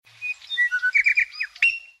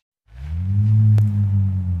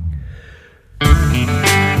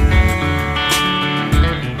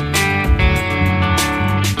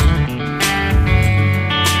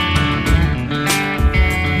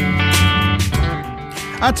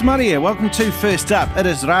Atamaria here. Welcome to First Up. It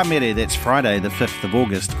is Rāmere. That's Friday, the 5th of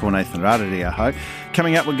August. Ko Nathan Rārere, I hope.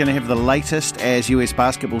 Coming up, we're going to have the latest as US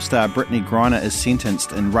basketball star Brittney Griner is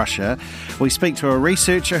sentenced in Russia. We speak to a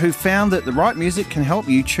researcher who found that the right music can help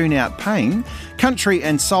you tune out pain. Country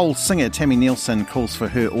and soul singer Tammy Nielsen calls for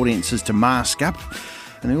her audiences to mask up.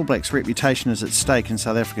 And the All Blacks' reputation is at stake in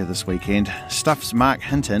South Africa this weekend. Stuff's Mark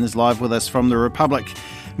Hinton is live with us from the Republic.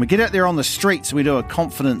 We get out there on the streets and we do a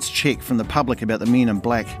confidence check from the public about the men in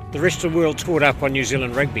black. The rest of the world's caught up on New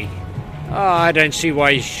Zealand rugby. I don't see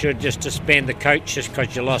why you should just disband the coach just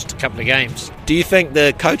because you lost a couple of games. Do you think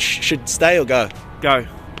the coach should stay or go?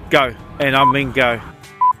 Go, and I mean go.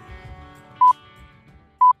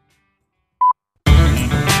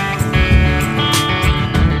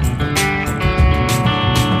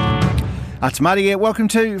 Atamaria, welcome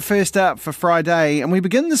to First Up for Friday. And we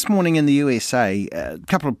begin this morning in the USA. A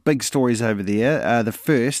couple of big stories over there. The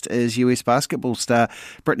first is US basketball star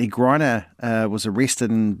Brittney Griner was arrested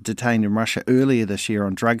and detained in Russia earlier this year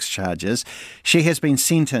on drugs charges. She has been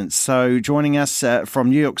sentenced. So joining us from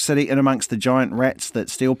New York City in amongst the giant rats that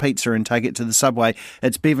steal pizza and take it to the subway,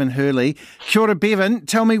 it's Bevan Hurley. Kia ora, Bevan.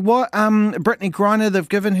 Tell me what Brittney Griner, they've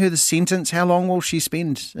given her the sentence. How long will she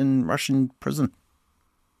spend in Russian prison?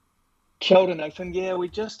 Kia ora, Nathan. Yeah, we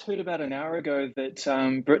just heard about an hour ago that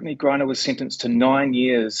Brittney Griner was sentenced to 9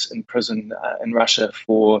 years in prison in Russia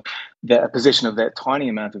for the possession of that tiny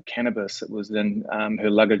amount of cannabis that was in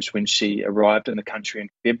her luggage when she arrived in the country in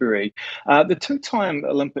February. The two-time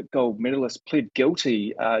Olympic gold medalist pled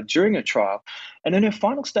guilty during a trial. And in her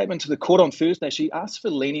final statement to the court on Thursday, she asked for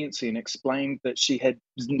leniency and explained that she had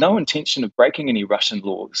no intention of breaking any Russian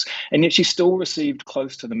laws, and yet she still received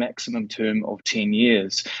close to the maximum term of 10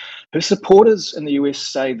 years. Her supporters in the US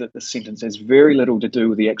say that the sentence has very little to do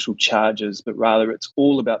with the actual charges, but rather it's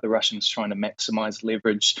all about the Russians trying to maximize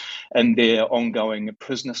leverage in their ongoing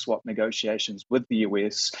prisoner swap negotiations with the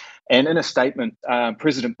US. And in a statement,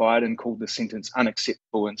 President Biden called the sentence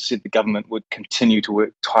unacceptable and said the government would continue to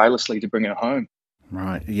work tirelessly to bring her home.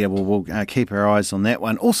 Right, yeah, well, we'll keep our eyes on that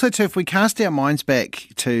one. Also, too, if we cast our minds back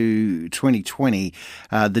to 2020,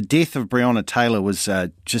 the death of Breonna Taylor was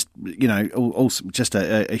just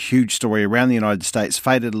a huge story around the United States,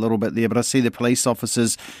 faded a little bit there, but I see the police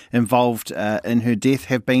officers involved in her death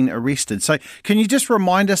have been arrested. So can you just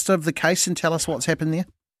remind us of the case and tell us what's happened there?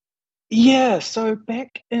 Yeah, so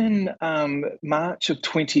back in March of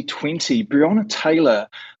 2020, Breonna Taylor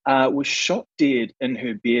was shot dead in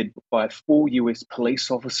her bed by 4 US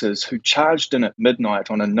police officers who charged in at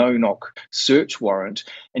midnight on a no-knock search warrant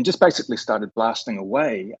and just basically started blasting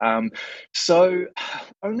away. So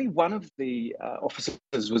only one of the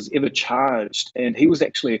officers was ever charged, and he was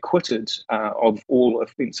actually acquitted of all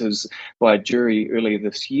offences by a jury earlier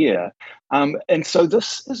this year. And so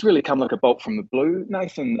this has really come like a bolt from the blue,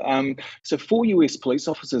 Nathan. So 4 US police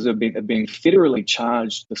officers have been federally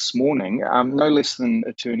charged this morning. No less than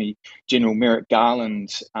Attorney General Merrick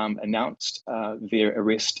Garland announced their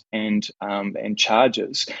arrest and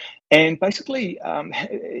charges. And basically,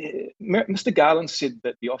 Mr. Garland said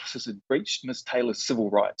that the officers had breached Ms. Taylor's civil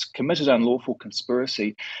rights, committed unlawful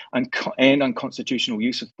conspiracy, and unconstitutional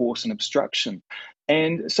use of force and obstruction.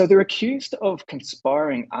 And so they're accused of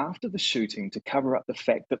conspiring after the shooting to cover up the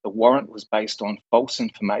fact that the warrant was based on false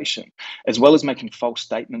information, as well as making false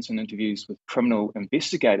statements in interviews with criminal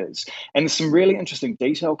investigators. And there's some really interesting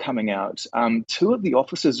detail coming out. 2 of the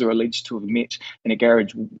officers are alleged to have met in a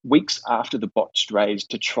garage weeks after the botched raid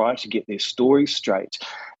to try to get their stories straight.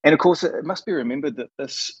 And of course, it must be remembered that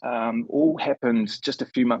this all happened just a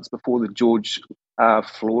few months before the George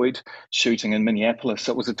Floyd shooting in Minneapolis.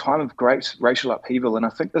 So it was a time of great racial upheaval, and I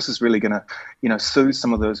think this is really going to, soothe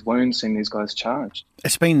some of those wounds seeing these guys charged.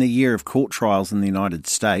 It's been the year of court trials in the United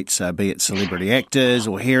States, be it celebrity actors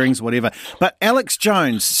or hearings, whatever. But Alex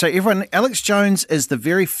Jones, Alex Jones is the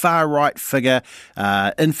very far-right figure,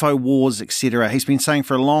 InfoWars, etc. He's been saying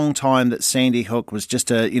for a long time that Sandy Hook was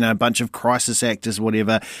just a bunch of crisis actors,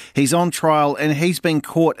 whatever. He's on trial and he's been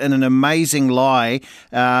caught in an amazing lie.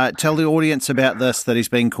 Tell the audience about this that he's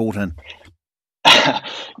been caught in.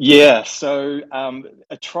 Yeah, so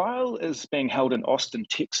a trial is being held in Austin,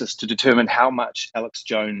 Texas, to determine how much Alex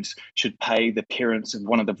Jones should pay the parents of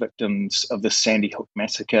one of the victims of the Sandy Hook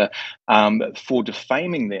massacre for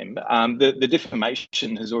defaming them. The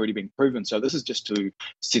defamation has already been proven, so this is just to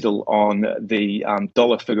settle on the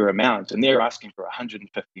dollar figure amount, and they're asking for $150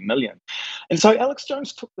 million. And so Alex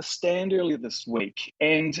Jones took the stand earlier this week,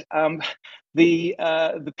 and the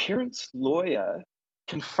parents' lawyer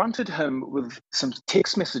confronted him with some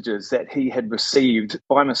text messages that he had received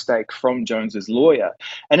by mistake from Jones's lawyer.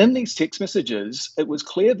 And in these text messages, it was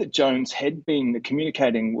clear that Jones had been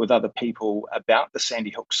communicating with other people about the Sandy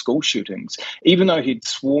Hook school shootings, even though he'd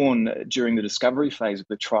sworn during the discovery phase of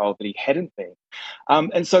the trial that he hadn't been.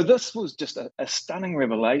 And so this was just a stunning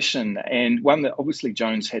revelation, and one that obviously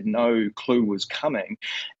Jones had no clue was coming.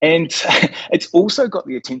 And it's also got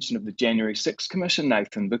the attention of the January 6th Commission,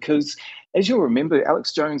 Nathan, because as you'll remember,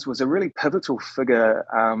 Alex Jones was a really pivotal figure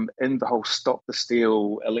in the whole Stop the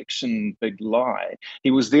Steal election big lie.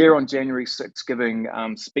 He was there on January 6th giving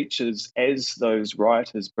speeches as those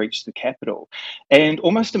rioters breached the Capitol. And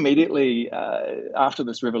almost immediately after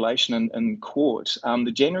this revelation in court,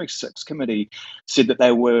 the January 6th Committee said that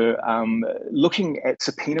they were looking at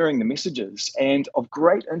subpoenaing the messages. And of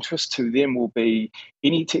great interest to them will be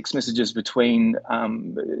any text messages between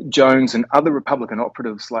Jones and other Republican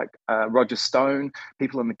operatives like Roger Stone,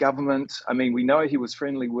 people in the government. I mean, we know he was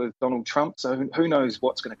friendly with Donald Trump, so who knows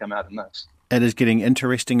what's going to come out in this. It is getting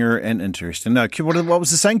interestinger and interesting. No, what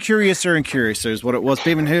was the saying? Curiouser and curiouser is what it was.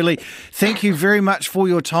 Bevan Hurley, thank you very much for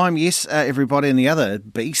your time. Yes, everybody. And the other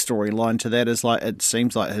B storyline to that is like it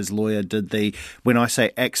seems like his lawyer did when I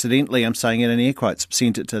say accidentally, I'm saying it in air quotes,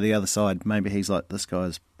 sent it to the other side. Maybe he's like, this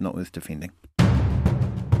guy's not worth defending.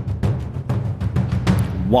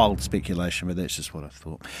 Wild speculation, but that's just what I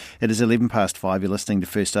thought. It is 5:11. You're listening to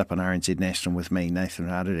First Up on RNZ National with me, Nathan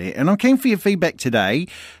Rarere. And I'm keen for your feedback today.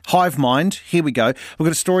 Hive Mind, here we go. We've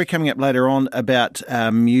got a story coming up later on about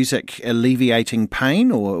music alleviating pain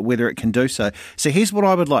or whether it can do so. So here's what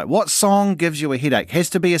I would like. What song gives you a headache? Has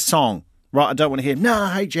to be a song. Right, I don't want to hear, no,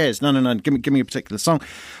 I hate jazz. No. Give me a particular song.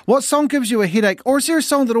 What song gives you a headache? Or is there a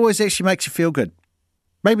song that always actually makes you feel good?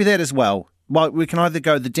 Maybe that as well. Well, we can either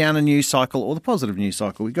go the downer news cycle or the positive news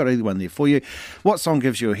cycle. We've got either one there for you. What song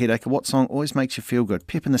gives you a headache or what song always makes you feel good?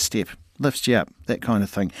 Pep in the step, lifts you up, that kind of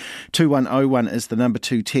thing. 2101 is the number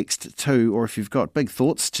to text to, or if you've got big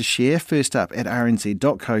thoughts to share, first up at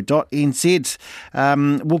rnz.co.nz.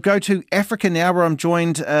 We'll go to Africa now, where I'm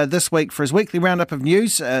joined this week for his weekly roundup of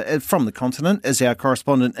news from the continent is our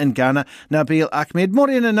correspondent in Ghana, Nabil Ahmed.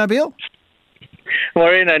 Morena, Nabil.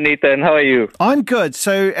 Morena, Nathan, how are you? I'm good.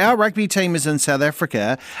 So our rugby team is in South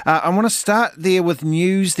Africa. I want to start there with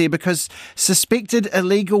news there because suspected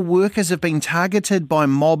illegal workers have been targeted by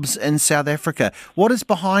mobs in South Africa. What is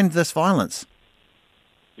behind this violence?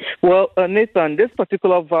 Well, Nathan, this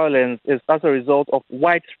particular violence is as a result of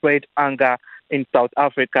widespread anger in South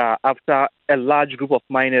Africa after a large group of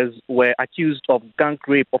miners were accused of gang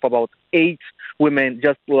rape of about 8 women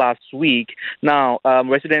just last week. Now,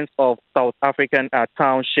 residents of South African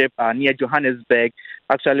township near Johannesburg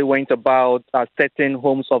actually went about setting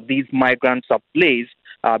homes of these migrants ablaze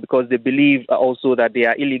because they believe also that they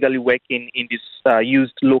are illegally working in these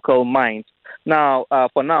used local mines. Now,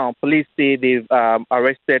 for now, police say they've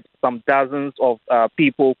arrested some dozens of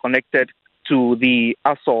people connected to the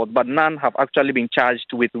assault, but none have actually been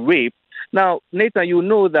charged with rape. Now, Nathan, you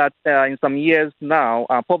know that in some years now,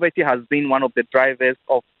 poverty has been one of the drivers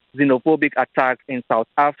of xenophobic attacks in South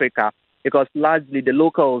Africa because largely the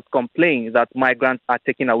locals complain that migrants are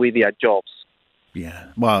taking away their jobs. Yeah,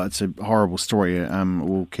 well, it's a horrible story.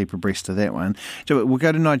 We'll keep abreast of that one. So we'll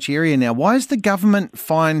go to Nigeria now. Why has the government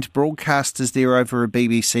fined broadcasters there over a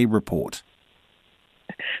BBC report?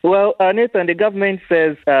 Well, Nathan, the government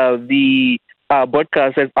says the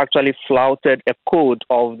broadcasters actually flouted a code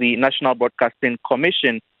of the National Broadcasting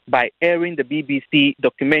Commission by airing the BBC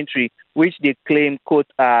documentary, which they claim, quote,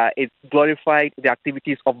 it glorified the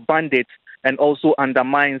activities of bandits and also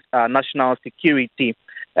undermines national security.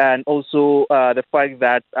 And also the fact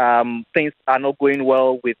that things are not going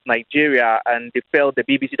well with Nigeria, and they felt the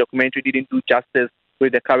BBC documentary didn't do justice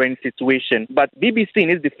with the current situation. But BBC, in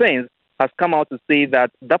its defense, has come out to say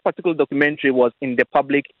that that particular documentary was in the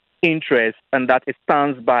public interest and that it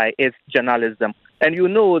stands by its journalism. And you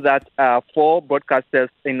know that 4 broadcasters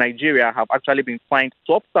in Nigeria have actually been fined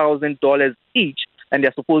 $12,000 each, and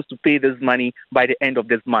they're supposed to pay this money by the end of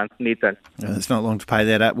this month, Nathan. It's not long to pay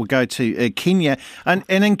that up. We'll go to Kenya. And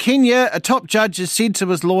in Kenya, a top judge has said to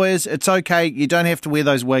his lawyers, it's okay, you don't have to wear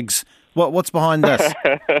those wigs. What's behind this?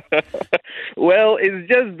 Well, it's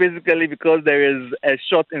just basically because there is a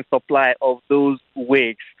short in supply of those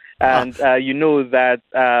wigs. And you know that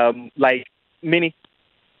like many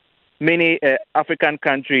African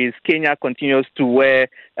countries, Kenya continues to wear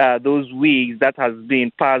those wigs that has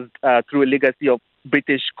been passed through a legacy of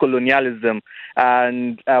British colonialism.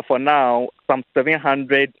 And for now, some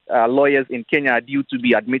 700 lawyers in Kenya are due to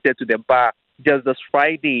be admitted to the bar just this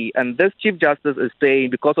Friday. And this Chief Justice is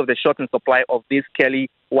saying because of the short in supply of these curly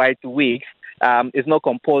white wigs, it's not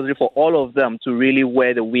compulsory for all of them to really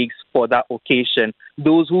wear the wigs for that occasion.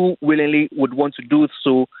 Those who willingly would want to do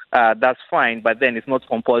so, that's fine, but then it's not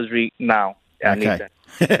compulsory now. Okay.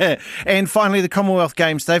 And finally, the Commonwealth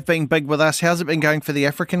Games, they've been big with us. How's it been going for the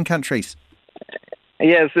African countries?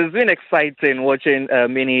 Yes, it's been exciting watching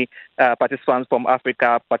many participants from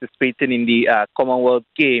Africa participating in the Commonwealth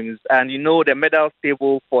Games. And the medal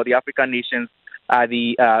table for the African nations at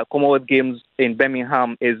the Commonwealth Games in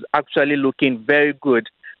Birmingham is actually looking very good.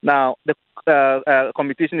 Now, the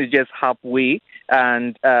competition is just halfway,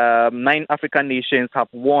 and 9 African nations have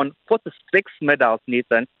won 46 medals,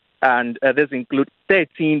 Nathan. And this includes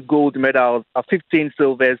 13 gold medals, 15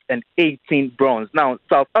 silvers, and 18 bronze. Now,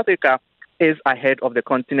 South Africa is ahead of the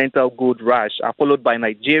continental gold rush, followed by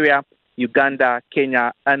Nigeria, Uganda,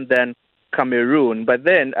 Kenya, and then Cameroon. But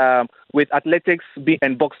then, with athletics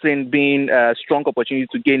and boxing being strong opportunities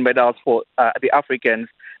to gain medals for the Africans,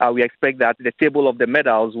 we expect that the table of the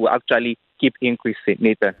medals will actually keep increasing,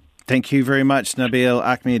 Nathan. Thank you very much, Nabil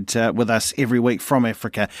Ahmed, with us every week from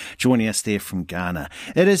Africa, joining us there from Ghana.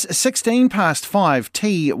 It is 5:16.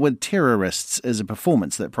 Tea with Terrorists is a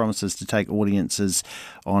performance that promises to take audiences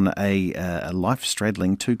on a life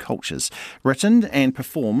straddling two cultures. Written and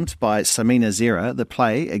performed by Samina Zera, the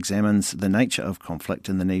play examines the nature of conflict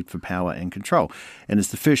and the need for power and control, and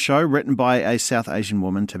is the first show written by a South Asian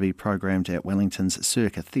woman to be programmed at Wellington's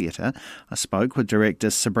Circa Theatre. I spoke with director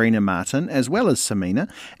Sabrina Martin as well as Samina,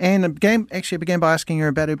 and began by asking her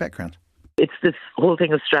about her background. It's this whole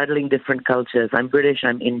thing of straddling different cultures. I'm British,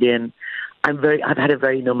 I'm Indian. I've had a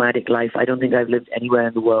very nomadic life. I don't think I've lived anywhere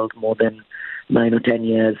in the world more than 9 or 10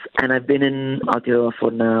 years. And I've been in Aotearoa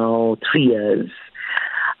for now 3 years.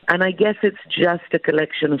 And I guess it's just a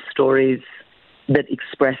collection of stories that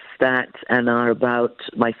express that and are about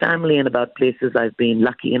my family and about places I've been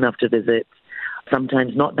lucky enough to visit.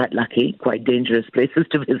 Sometimes not that lucky, quite dangerous places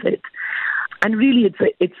to visit. And really,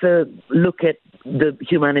 it's a look at the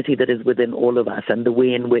humanity that is within all of us and the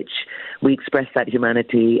way in which we express that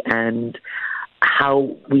humanity and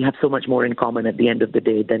how we have so much more in common at the end of the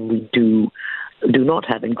day than we do not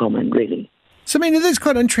have in common, really. So, I mean, that's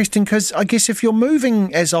quite interesting because I guess if you're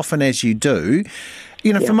moving as often as you do,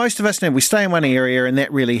 for most of us now, we stay in one area and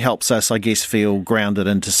that really helps us, I guess, feel grounded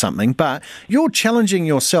into something. But you're challenging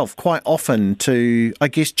yourself quite often to, I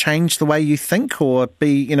guess, change the way you think or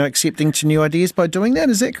be, accepting to new ideas by doing that.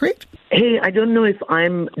 Is that correct? Hey, I don't know if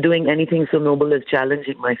I'm doing anything so noble as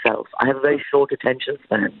challenging myself. I have a very short attention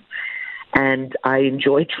span and I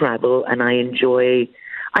enjoy travel and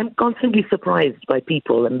I'm constantly surprised by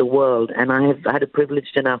people and the world, and I have had a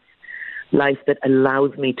privileged enough life that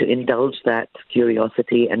allows me to indulge that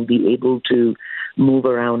curiosity and be able to move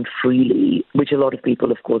around freely, which a lot of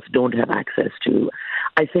people, of course, don't have access to.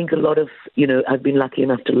 I think a lot of, I've been lucky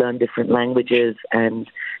enough to learn different languages and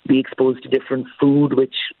be exposed to different food,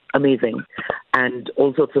 which amazing, and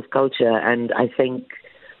all sorts of culture. And I think,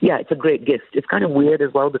 it's a great gift. It's kind of weird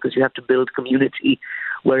as well because you have to build community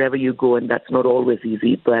wherever you go, and that's not always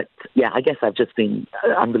easy. But I guess I've just been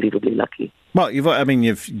unbelievably lucky. Well,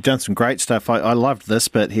 you've done some great stuff. I loved this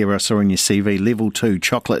bit here I saw in your CV, Level 2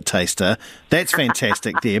 chocolate taster. That's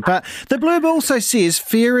fantastic there. But the blurb also says,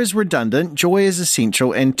 fear is redundant, joy is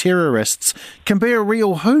essential, and terrorists can be a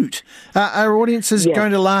real hoot. Are audiences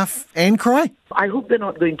going to laugh and cry? I hope they're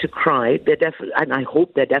not going to cry, and I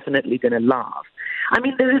hope they're definitely going to laugh. I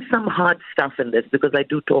mean, there is some hard stuff in this because I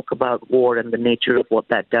do talk about war and the nature of what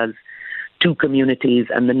that does to communities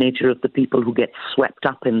and the nature of the people who get swept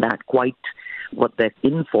up in that, quite what they're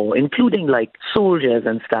in for, including like soldiers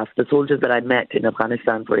and stuff. The soldiers that I met in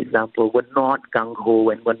Afghanistan, for example, were not gung-ho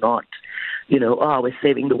and were not, we're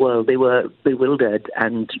saving the world. They were bewildered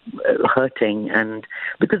and hurting, and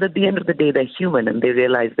because at the end of the day, they're human and they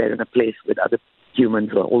realize they're in a place with other humans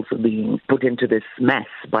who are also being put into this mess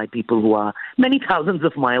by people who are many thousands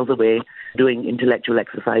of miles away doing intellectual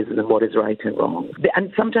exercises and what is right and wrong.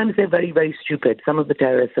 And sometimes they're very, very stupid. Some of the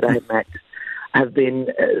terrorists that I have met have been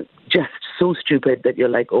just so stupid that you're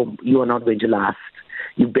like, oh, you are not going to last.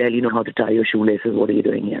 You barely know how to tie your shoelaces. What are you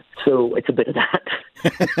doing here? So it's a bit of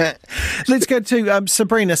that. Let's go to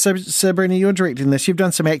Sabrina. So, Sabrina, you're directing this. You've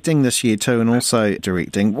done some acting this year too and also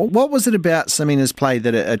directing. What was it about Samina's play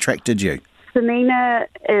that attracted you? Samina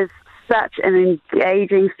is such an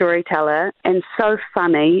engaging storyteller and so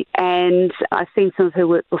funny, and I've seen some of her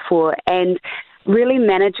work before, and really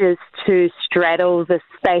manages to straddle the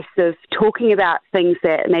space of talking about things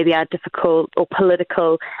that maybe are difficult or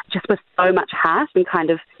political just with so much heart and kind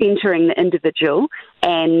of centering the individual,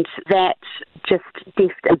 and that just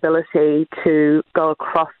deft ability to go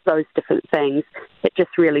across those different things, it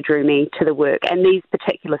just really drew me to the work. And these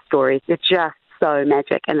particular stories are just so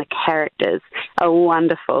magic, and the characters are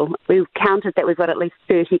wonderful. We've counted that we've got at least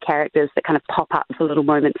 30 characters that kind of pop up for little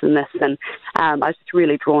moments in this, and I was just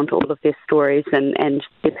really drawn to all of their stories and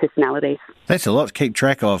their personalities. That's a lot to keep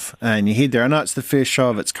track of in your head there. I know it's the first show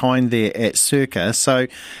of its kind there at Circa, so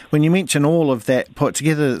when you mention all of that put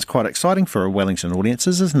together, it's quite exciting for Wellington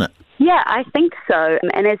audiences, isn't it? Yeah, I think so.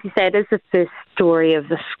 And as you say, it is the first story of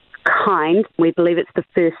this kind. We believe it's the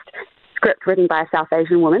first script written by a South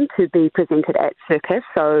Asian woman to be presented at Circus,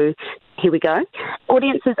 so here we go.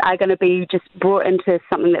 Audiences are going to be just brought into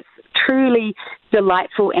something that's truly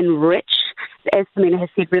delightful and rich, as Samina has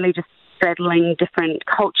said, really just straddling different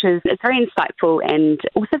cultures. It's very insightful and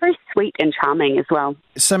also very sweet and charming as well.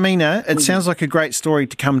 Samina, it sounds like a great story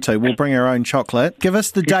to come to. We'll bring our own chocolate. Give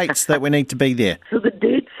us the dates that we need to be there. So the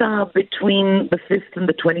dates are between the 5th and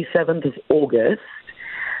the 27th of August.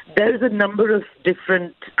 There's a number of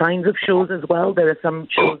different kinds of shows as well. There are some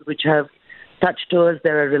shows which have touch tours,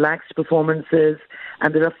 there are relaxed performances,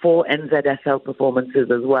 and there are 4 NZSL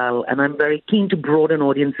performances as well. And I'm very keen to broaden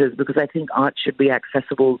audiences because I think art should be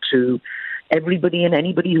accessible to everybody and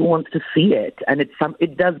anybody who wants to see it. And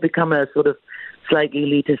it does become a sort of slightly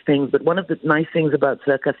elitist thing. But one of the nice things about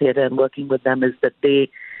Circa Theatre and working with them is that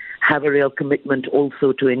they have a real commitment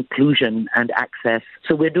also to inclusion and access.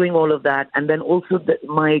 So we're doing all of that. And then also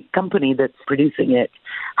my company that's producing it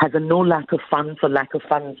has a no lack of fun for lack of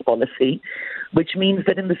funds policy, which means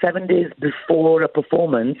that in the 7 days before a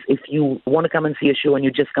performance, if you want to come and see a show and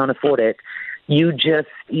you just can't afford it, you just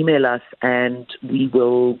email us and we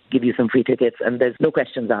will give you some free tickets, and there's no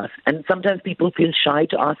questions asked. And sometimes people feel shy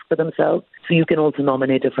to ask for themselves, so you can also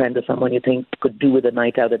nominate a friend or someone you think could do with a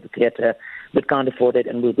night out at the theatre but can't afford it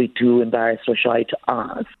and will be too embarrassed or shy to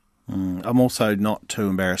ask. I'm also not too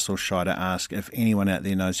embarrassed or shy to ask if anyone out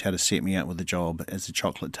there knows how to set me up with a job as a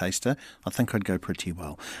chocolate taster. I think I'd go pretty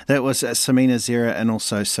well. That was Samina Zera and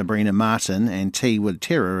also Sabrina Martin, and Tea with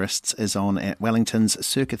Terrorists is on at Wellington's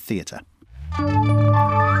Circa Theatre.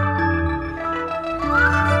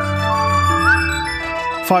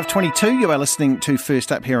 5:22, you are listening to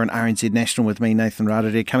First Up here on RNZ National with me, Nathan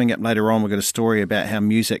Rarere. Coming up later on, we've got a story about how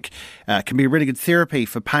music can be a really good therapy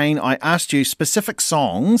for pain. I asked you specific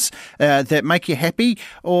songs that make you happy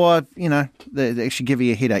or, that actually give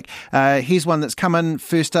you a headache. Here's one that's come in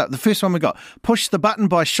first up. The first one we got, Push the Button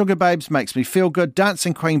by Sugar Babes makes me feel good.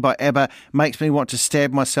 Dancing Queen by ABBA makes me want to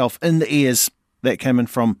stab myself in the ears. That came in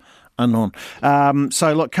from Unknown.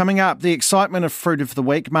 So, look, coming up, the excitement of Fruit of the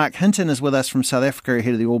Week. Mark Hinton is with us from South Africa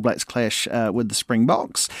ahead of the All Blacks clash with the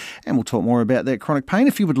Springboks, and we'll talk more about that chronic pain.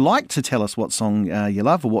 If you would like to tell us what song you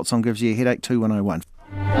love or what song gives you a headache, 2101.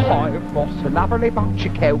 I've got a lovely bunch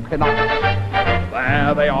of coconuts.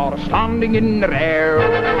 There they are standing in the air.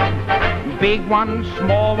 Big ones,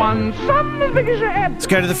 small ones, some as big as your head. Let's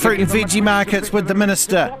go to the fruit and veggie markets with the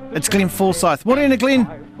Minister. It's Glenn Forsyth. Morena, Glenn.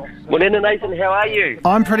 Morena, Nathan. How are you?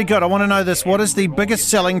 I'm pretty good. I want to know this. What is the biggest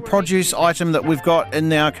selling produce item that we've got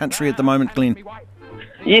in our country at the moment, Glenn?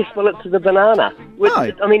 Yes, well, it's the banana.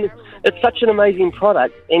 It's such an amazing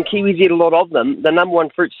product, and Kiwis eat a lot of them. The number one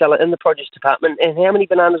fruit seller in the produce department. And how many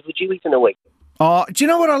bananas would you eat in a week? Oh, do you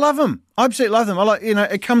know what? I love them. I absolutely love them. I like,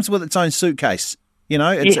 it comes with its own suitcase.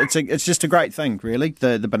 It's just a great thing, really.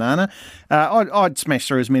 The banana. I'd smash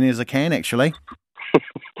through as many as I can, actually.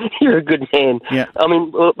 You're a good man. Yeah. I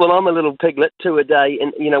mean, well, I'm a little piglet, 2 a day,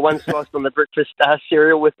 and, one sliced on the breakfast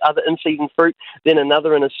cereal with other in-season fruit, then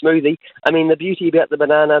another in a smoothie. I mean, the beauty about the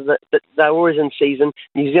banana, that they're always in season.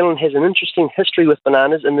 New Zealand has an interesting history with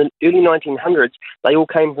bananas. In the early 1900s, they all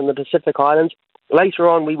came from the Pacific Islands. Later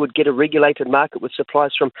on, we would get a regulated market with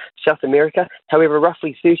supplies from South America. However,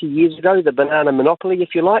 roughly 30 years ago, the banana monopoly,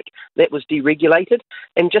 if you like, that was deregulated.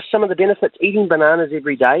 And just some of the benefits, eating bananas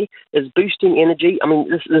every day is boosting energy. I mean,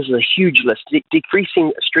 this is a huge list.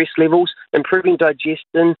 Decreasing stress levels, improving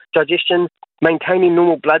digestion, maintaining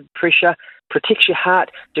normal blood pressure, protects your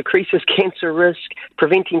heart, decreases cancer risk,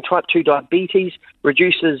 preventing type 2 diabetes,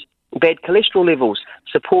 reduces bad cholesterol levels,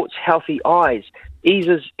 supports healthy eyes,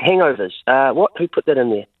 eases hangovers. Who put that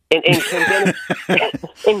in there? And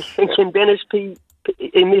can banish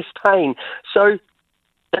MS pain. So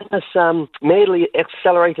in this madly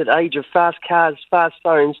accelerated age of fast cars, fast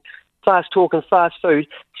phones, fast talk and fast food,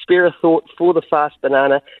 spare a thought for the fast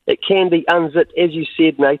banana. It can be unzipped, as you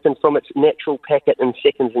said, Nathan, from its natural packet in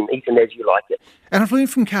seconds and eaten as you like it. And I've learned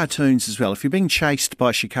from cartoons as well, if you're being chased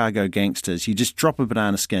by Chicago gangsters, you just drop a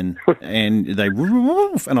banana skin and they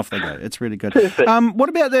woof, and off they go. It's really good. What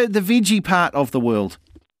about the veggie part of the world?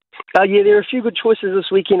 Yeah, there are a few good choices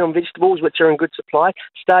this weekend on vegetables, which are in good supply,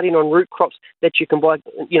 starting on root crops that you can buy,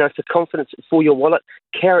 for confidence for your wallet.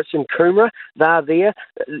 Carrots and kumara, they're there.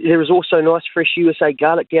 There is also nice fresh USA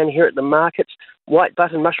garlic down here at the markets. White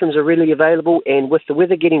button mushrooms are readily available, and with the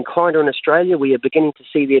weather getting kinder in Australia, we are beginning to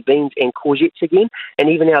see their beans and courgettes again, and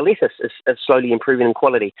even our lettuce is slowly improving in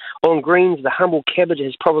quality. On greens, the humble cabbage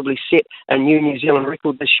has probably set a new New Zealand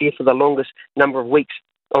record this year for the longest number of weeks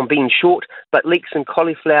on being short, but leeks and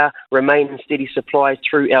cauliflower remain in steady supply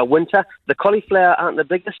through our winter. The cauliflower aren't the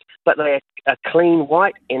biggest, but they are clean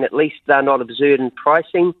white, and at least they're not absurd in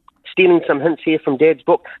pricing. Stealing some hints here from Dad's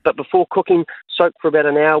book, but before cooking, soak for about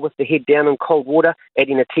an hour with the head down in cold water,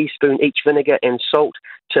 adding a teaspoon each vinegar and salt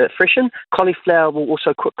to freshen. Cauliflower will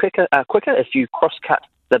also cook quicker if you cross-cut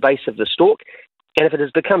the base of the stalk. And if it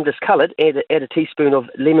has become discoloured, add a teaspoon of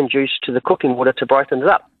lemon juice to the cooking water to brighten it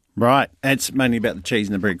up. Right. It's mainly about the cheese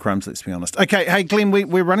and the breadcrumbs, let's be honest. Okay, hey, Glenn,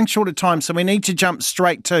 we're running short of time, so we need to jump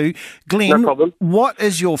straight to Glenn. No problem. What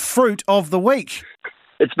is your fruit of the week?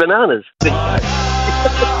 It's bananas. We've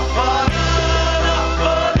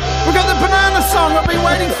got the banana song. I've been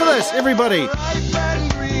waiting for this. Everybody.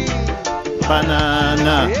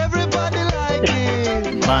 Banana.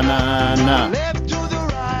 Banana.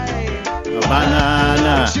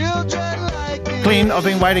 Banana. Glenn, I've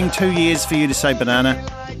been waiting 2 years for you to say banana,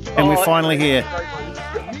 and we're finally here.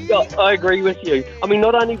 Yeah, I agree with you. I mean,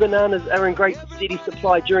 not only bananas are in great steady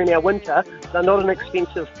supply during our winter, they're not an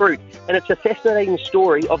expensive fruit. And it's a fascinating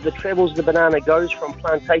story of the travels the banana goes from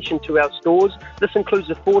plantation to our stores. This includes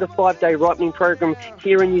a 4 to 5 day ripening program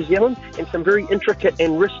here in New Zealand and some very intricate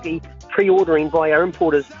and risky pre-ordering by our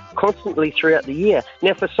importers constantly throughout the year.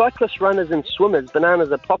 Now, for cyclists, runners and swimmers,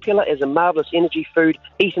 bananas are popular as a marvellous energy food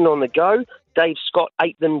eaten on the go. Dave Scott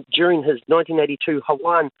ate them during his 1982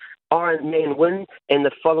 Hawaiian Ironman win, and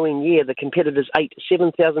the following year the competitors ate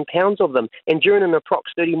 7,000 pounds of them. And during an approx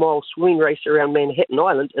 30-mile swimming race around Manhattan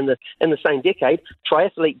Island in the same decade,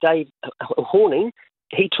 triathlete Dave Horning,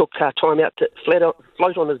 he took time out to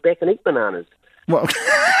float on his back and eat bananas. Well,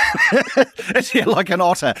 it's like an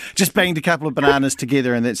otter, just banged a couple of bananas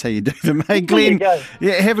together, and that's how you do them. Hey, Glenn,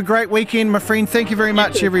 have a great weekend, my friend. Thank you very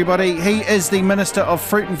much, everybody. He is the Minister of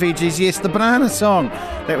Fruit and Veggies. Yes, the banana song.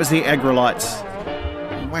 That was the Agrolites.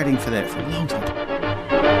 I'm waiting for that for a long time.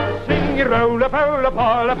 Sing your roll up,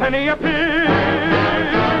 all a penny a piece.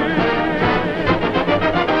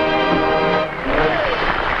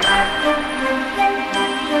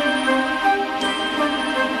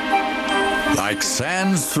 Like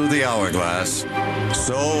sands through the hourglass,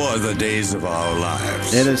 so are the days of our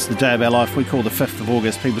lives. It is the day of our life. We call the 5th of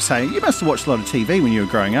August. People say, you must have watched a lot of TV when you were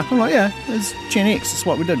growing up. I'm like, yeah, it's Gen X. That's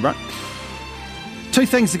what we did, right? Two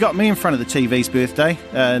things that got me in front of the TV's birthday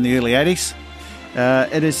in the early 80s.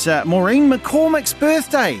 It is Maureen McCormick's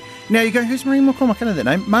birthday. Now you go, who's Maureen McCormick? I know that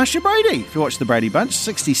name. Marsha Brady, if you watch The Brady Bunch,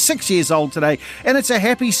 66 years old today. And it's a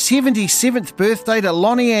happy 77th birthday to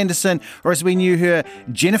Lonnie Anderson, or as we knew her,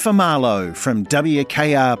 Jennifer Marlowe from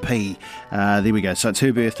WKRP. There we go. So it's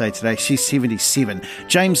her birthday today. She's 77.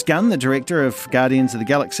 James Gunn, the director of Guardians of the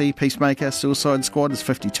Galaxy, Peacemaker, Suicide Squad, is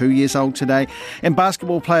 52 years old today. And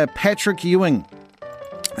basketball player Patrick Ewing,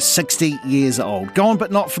 60 years old. Gone but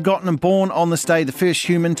not forgotten and born on this day, the first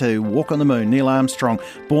human to walk on the moon, Neil Armstrong,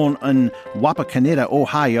 born in Wapakoneta,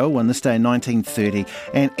 Ohio, on this day in 1930.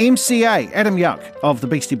 And MCA, Adam Yauch of the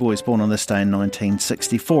Beastie Boys, born on this day in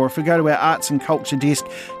 1964. If we go to our arts and culture desk,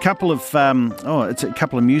 it's a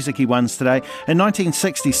couple of music-y ones today. In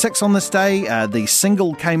 1966 on this day, the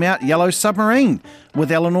single came out, Yellow Submarine, with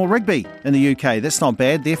Eleanor Rigby in the UK. That's not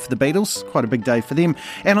bad there for the Beatles. Quite a big day for them.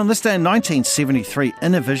 And on this day in 1973,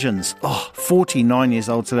 Innovisions, 49 years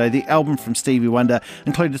old today. The album from Stevie Wonder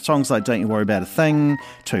included songs like Don't You Worry About a Thing,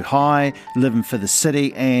 Too High, Living for the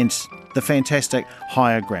City, and the fantastic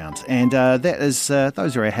Higher Ground. And those are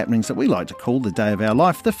our happenings that we like to call the day of our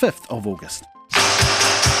life, the 5th of August.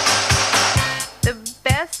 The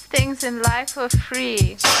best things in life are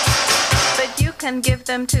free, but you can give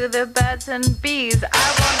them to the birds and bees.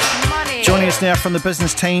 I want money. Joining us now from the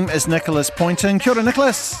business team is Nicholas Poynton. Kia ora,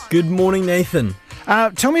 Nicholas. Good morning, Nathan.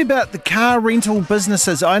 Tell me about the car rental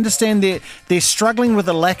businesses. I understand they're struggling with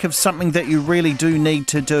a lack of something that you really do need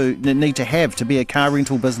to have to be a car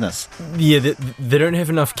rental business. Yeah, they don't have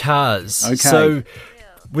enough cars. Okay. So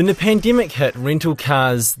when the pandemic hit, rental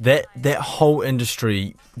cars, that whole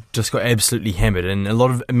industry just got absolutely hammered,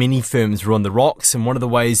 and many firms were on the rocks, and one of the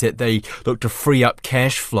ways that they looked to free up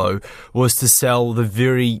cash flow was to sell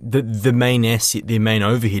the main asset, their main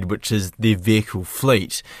overhead, which is their vehicle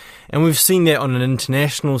fleet. And we've seen that on an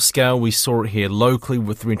international scale. We saw it here locally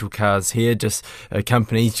with rental cars here, just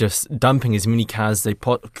companies just dumping as many cars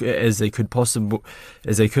as they could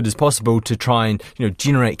as possible to try and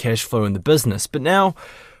generate cash flow in the business. But now,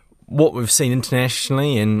 what we've seen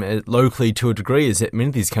internationally and locally to a degree is that many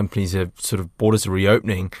of these companies have sort of borders are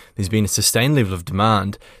reopening. There's been a sustained level of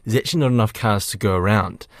demand. There's actually not enough cars to go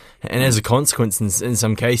around. And as a consequence, in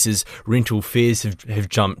some cases, rental fares have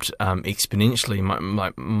jumped exponentially.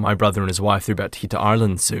 My brother and his wife, they're about to head to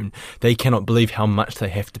Ireland soon. They cannot believe how much they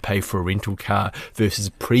have to pay for a rental car versus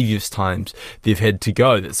previous times they've had to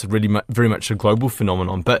go. That's really very much a global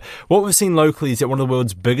phenomenon. But what we've seen locally is that one of the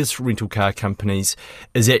world's biggest rental car companies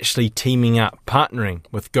is actually teaming up, partnering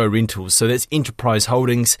with Go Rentals. So that's Enterprise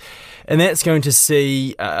Holdings, and that's going to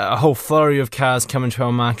see a whole flurry of cars come into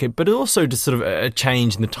our market, but also just sort of a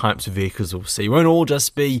change in the types of vehicles we'll see. It won't all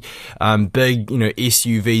just be big,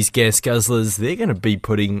 SUVs, gas guzzlers. They're going to be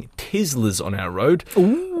putting Teslas on our road.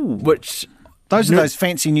 Ooh. Which... Those are those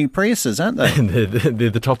fancy new Priuses, aren't they? they're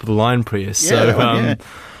the top of the line Prius. Yeah, so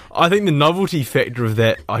I think the novelty factor of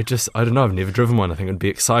that, I don't know, I've never driven one. I think it would be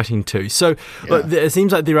exciting too. So look, it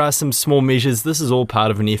seems like there are some small measures. This is all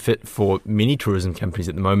part of an effort for many tourism companies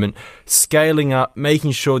at the moment, scaling up,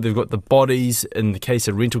 making sure they've got the bodies. In the case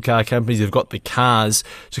of rental car companies, they've got the cars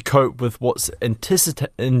to cope with what's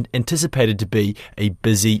anticipated to be a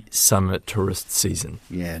busy summer tourist season.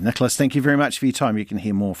 Yeah, Nicholas, thank you very much for your time. You can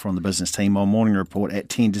hear more from the business team on Morning Report at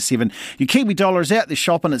 10 to 7. Your Kiwi dollar is out there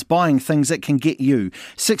shopping. It's buying things that can get you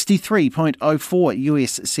 63.04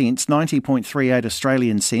 US cents, 90.38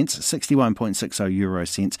 Australian cents, 61.60 euro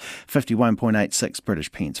cents, 51.86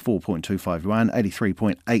 British pence, 4.25 yuan,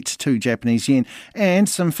 83.82 Japanese yen, and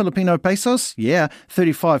some Filipino pesos. Yeah,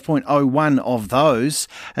 35.01 of those.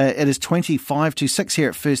 It is 25 to 6 here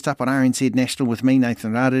at First Up on RNZ National with me,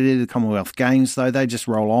 Nathan Rarere. The Commonwealth Games, though, they just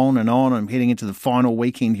roll on. I'm heading into the final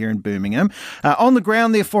weekend here in Birmingham. On the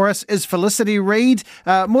ground there for us is Felicity Reid.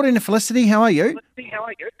 Morning, Felicity. How are you?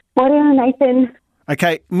 Morning, Nathan.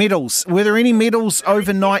 Okay, medals. Were there any medals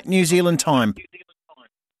overnight New Zealand time?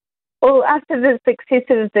 Well, after the success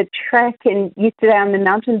of the track and yesterday on the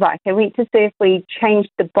mountain bike, I went to see if we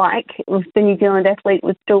changed the bike if the New Zealand athlete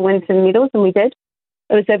would still win some medals, and we did.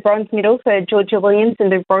 It was a bronze medal for Georgia Williams in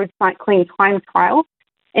the road cycling time trial.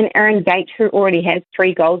 And Aaron Gate, who already has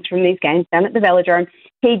 3 golds from these games down at the Velodrome,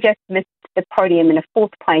 he just missed the podium in a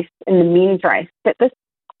 4th place in the men's race. But this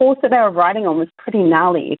course that they were riding on was pretty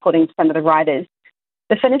gnarly, according to some of the riders.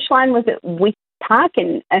 The finish line was at West Park,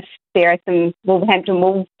 and if there are some Wolverhampton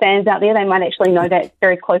Wolves fans out there, they might actually know that it's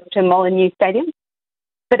very close to Molineux Stadium.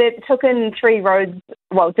 But it took in 3 roads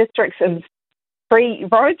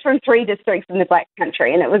from 3 districts in the Black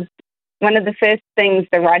Country, and it was one of the first things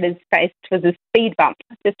the riders faced was a speed bump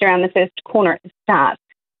just around the first corner at the start.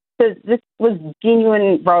 So this was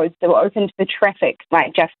genuine roads that were open to the traffic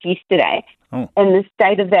like just yesterday. Oh. And the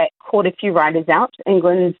state of that caught a few riders out.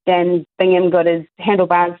 England's Dan Bingham got his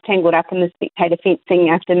handlebars tangled up in the spectator fencing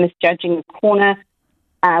after misjudging a corner.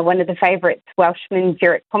 One of the favourites, Welshman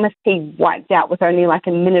Derek Thomas, he wiped out with only like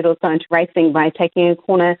a minute or so into racing by taking a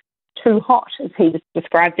corner too hot, as he just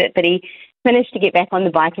described it. But he managed to get back on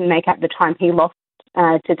the bike and make up the time he lost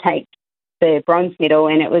to take the bronze medal.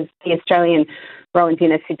 And it was the Australian Rowan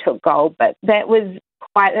Dennis who took gold. But that was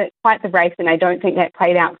quite the race, and I don't think that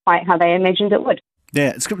played out quite how they imagined it would. Yeah,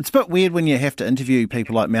 it's a bit weird when you have to interview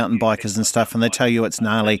people like mountain bikers and stuff, and they tell you it's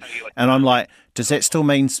gnarly, and I'm like, does that still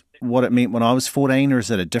mean what it meant when I was 14, or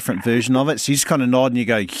is it a different version of it? So you just kind of nod and you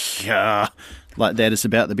go, yeah, like that is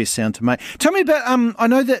about the best sound to make. Tell me about, I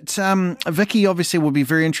know that Vicky obviously will be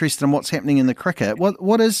very interested in what's happening in the cricket.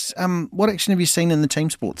 What action have you seen in the team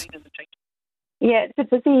sports? Yeah, it's a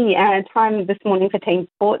busy time this morning for team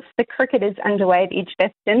sports. The cricket is underway at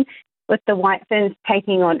Edgbaston with the White Ferns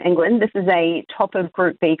taking on England. This is a top of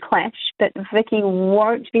Group B clash, but Vicky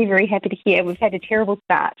won't be very happy to hear we've had a terrible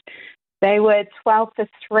start. They were 12 for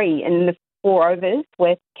 3 in the 4 overs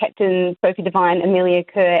with captain Sophie Devine, Amelia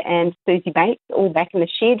Kerr and Susie Bates all back in the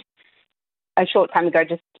shed. A short time ago,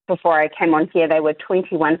 just before I came on here, they were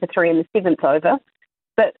 21 for 3 in the 7th over.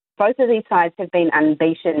 But both of these sides have been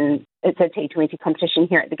unbeaten. It's a T20 competition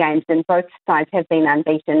here at the Games, and both sides have been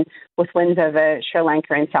unbeaten with wins over Sri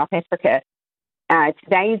Lanka and South Africa.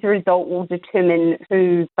 Today's result will determine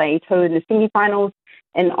who plays who in the semi-finals,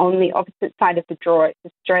 and on the opposite side of the draw, it's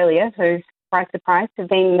Australia, who, surprise, have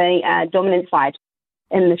been the dominant side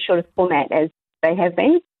in the shortest format as they have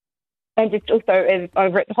been. And just also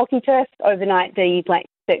over at the hockey turf, overnight the Black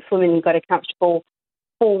Sticks women got a comfortable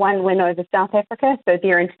 4-1 win over South Africa. So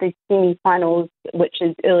they're into the semi-finals, which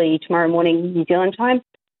is early tomorrow morning New Zealand time.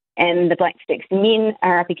 And the Black Sticks men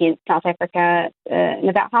are up against South Africa in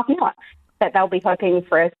about half an hour. But they'll be hoping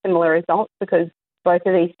for a similar result because both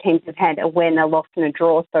of these teams have had a win, a loss and a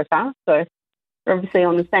draw so far. So they're obviously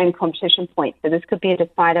on the same competition point. So this could be a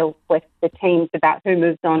decider with the teams about who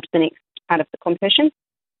moves on to the next part of the competition.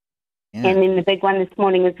 Yeah. And then the big one this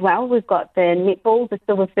morning as well, we've got the netball, the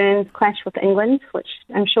Silver Ferns clash with England, which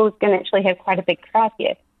I'm sure is going to actually have quite a big crowd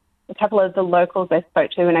here. A couple of the locals I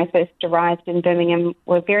spoke to when I first arrived in Birmingham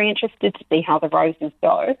were very interested to see how the Roses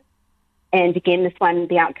go. And again, this one,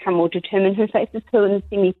 the outcome will determine who faces who in the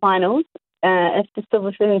semi-finals. If the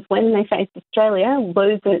Silver Ferns win, they face Australia,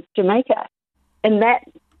 lose and it's Jamaica. And that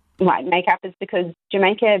might make up is because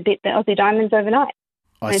Jamaica beat the Aussie Diamonds overnight.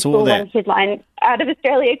 I saw that. One headline out of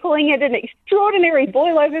Australia calling it an extraordinary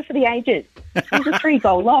boil-over for the ages. It was a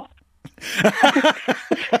 3-goal loss.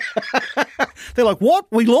 They're like, what?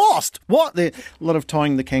 We lost. What? They're a lot of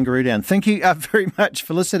tying the kangaroo down. Thank you very much.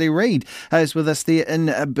 Felicity Reid is with us there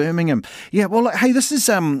in Birmingham. Yeah, well, hey, this is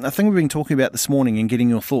a thing we've been talking about this morning and getting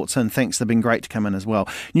your thoughts in. Thanks. They've been great to come in as well.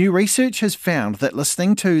 New research has found that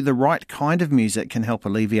listening to the right kind of music can help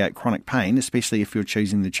alleviate chronic pain, especially if you're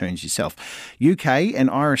choosing the tunes yourself. UK and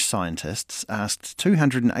Irish scientists asked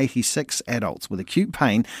 286 adults with acute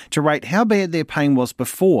pain to rate how bad their pain was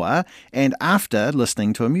before and after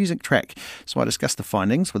listening to a music track. So I discussed the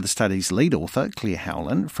findings with the study's lead author, Claire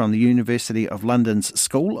Howland, from the University of London's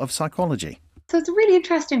School of Psychology. So it's a really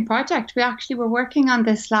interesting project. We actually were working on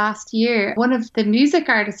this last year. One of the music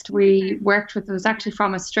artists we worked with was actually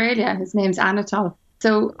from Australia. His name's Anatol.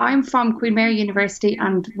 So I'm from Queen Mary University,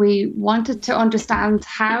 and we wanted to understand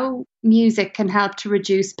how music can help to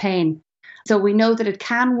reduce pain. So we know that it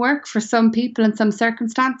can work for some people in some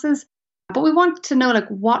circumstances, but we wanted to know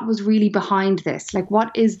what was really behind this.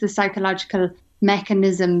 What is the psychological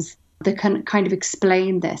mechanisms that can kind of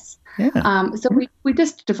explain this? Yeah. So we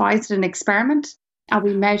just devised an experiment and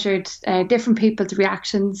we measured different people's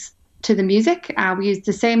reactions to the music. We used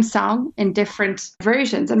the same song in different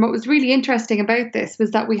versions. And what was really interesting about this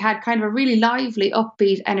was that we had kind of a really lively,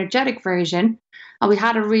 upbeat, energetic version. And we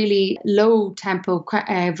had a really low tempo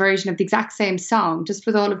version of the exact same song, just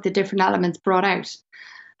with all of the different elements brought out.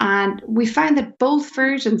 And we found that both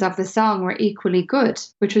versions of the song were equally good,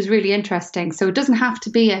 which was really interesting. So it doesn't have to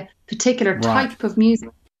be a particular type of music.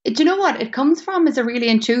 Do you know what it comes from is a really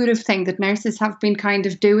intuitive thing that nurses have been kind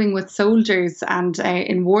of doing with soldiers and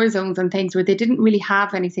in war zones and things where they didn't really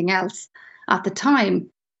have anything else at the time.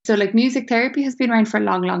 So music therapy has been around for a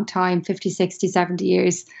long, long time, 50, 60, 70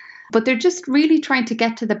 years. But they're just really trying to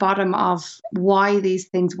get to the bottom of why these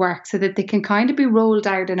things work so that they can kind of be rolled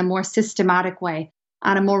out in a more systematic way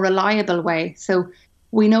and a more reliable way. So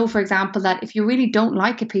we know, for example, that if you really don't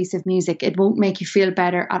like a piece of music, it won't make you feel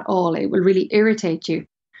better at all. It will really irritate you.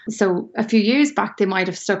 So a few years back, they might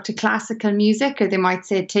have stuck to classical music, or they might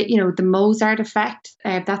say, the Mozart effect.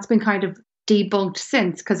 That's been kind of debunked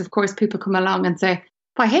since, because, of course, people come along and say,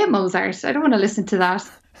 I hate Mozart. I don't want to listen to that.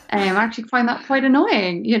 I actually find that quite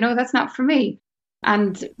annoying. That's not for me.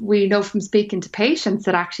 And we know from speaking to patients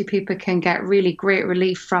that actually people can get really great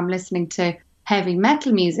relief from listening to heavy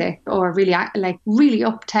metal music or really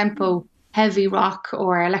up-tempo heavy rock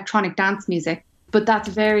or electronic dance music. But that's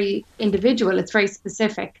very individual. It's very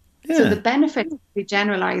specific. Yeah. So the benefits we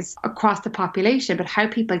generalize across the population, but how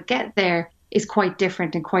people get there is quite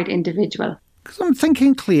different and quite individual. Because I'm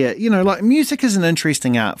thinking, Claire, music is an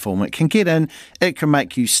interesting art form. It can get in, it can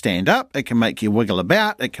make you stand up, it can make you wiggle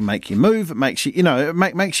about, it can make you move, it makes you,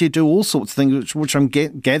 it makes you do all sorts of things, which I'm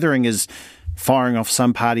gathering is firing off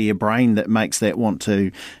some part of your brain that makes that want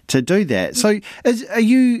to do that. So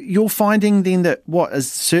you're finding then that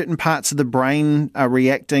certain parts of the brain are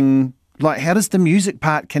reacting, how does the music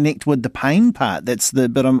part connect with the pain part? That's the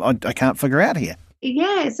bit I can't figure out here.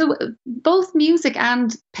 Yeah, so both music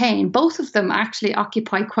and pain, both of them actually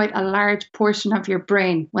occupy quite a large portion of your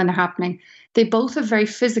brain when they're happening. They both have very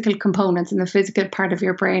physical components in the physical part of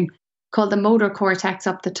your brain called the motor cortex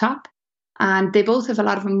up the top. And they both have a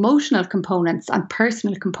lot of emotional components and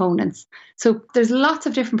personal components. So there's lots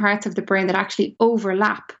of different parts of the brain that actually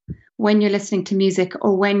overlap when you're listening to music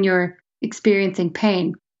or when you're experiencing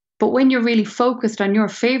pain. But when you're really focused on your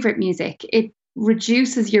favorite music, it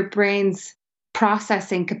reduces your brain's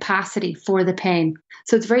processing capacity for the pain.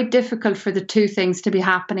 So it's very difficult for the two things to be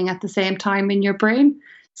happening at the same time in your brain.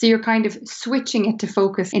 So you're kind of switching it to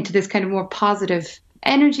focus into this kind of more positive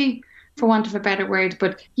energy, for want of a better word,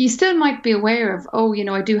 but you still might be aware of,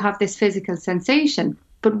 I do have this physical sensation.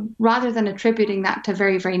 But rather than attributing that to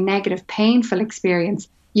very, very negative, painful experience,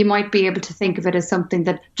 you might be able to think of it as something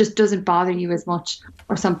that just doesn't bother you as much,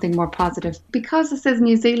 or something more positive. Because this is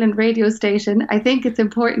New Zealand radio station, I think it's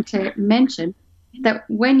important to mention that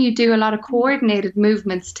when you do a lot of coordinated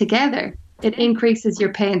movements together, it increases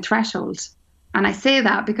your pain threshold. And I say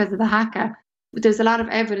that because of the haka. There's a lot of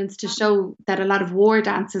evidence to show that a lot of war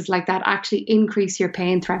dances like that actually increase your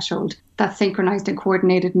pain threshold. That synchronized and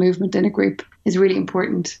coordinated movement in a group is really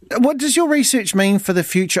important. What does your research mean for the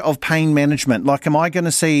future of pain management? Like, am I going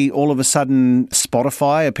to see all of a sudden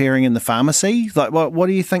Spotify appearing in the pharmacy? Like, what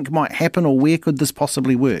do you think might happen, or where could this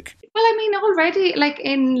possibly work? Well, I mean, already, like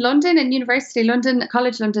in London, in University London,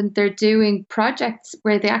 College London, they're doing projects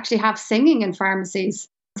where they actually have singing in pharmacies.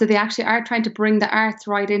 So they actually are trying to bring the arts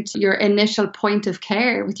right into your initial point of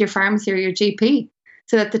care with your pharmacy or your GP,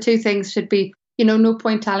 so that the two things should be, no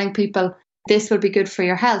point telling people this will be good for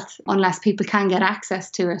your health unless people can get access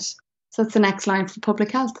to it. So it's the next line for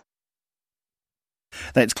public health.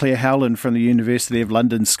 That's Claire Howland from the University of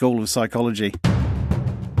London School of Psychology.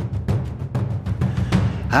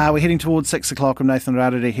 We're heading towards 6 o'clock. I'm Nathan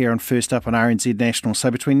Rarere here on First Up on RNZ National. So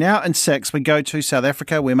between now and 6, we go to South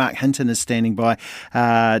Africa, where Mark Hinton is standing by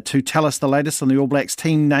to tell us the latest on the All Blacks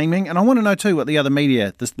team naming. And I want to know too what the other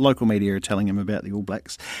media, the local media, are telling him about the All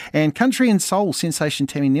Blacks. And country and soul sensation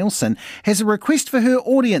Tammy Nielsen has a request for her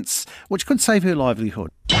audience, which could save her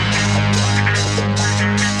livelihood.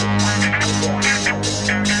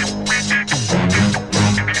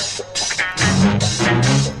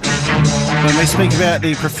 When we speak about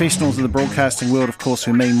the professionals of the broadcasting world, of course,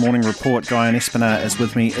 we mean Morning Report. Guyon Espiner is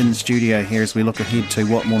with me in studio here as we look ahead to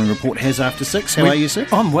what Morning Report has after 6. How are you, sir?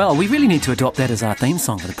 I'm well. We really need to adopt that as our theme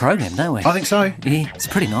song for the program, don't we? I think so. Yeah, it's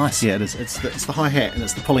pretty nice. Yeah, it is. It's the hi-hat and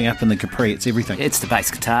it's the pulling up and the capri. It's everything. It's the bass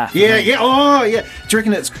guitar. Yeah. Oh, yeah. Do you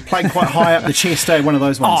reckon it's played quite high up the chest, one of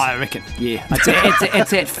those ones? Oh, I reckon. Yeah.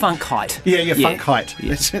 It's at funk height. Yeah, funk height.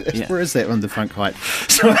 Yeah. Where is that one, the funk height?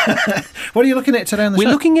 So, what are you looking at today on the show?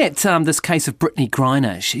 We're looking at this case of Brittney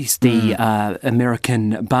Griner. She's the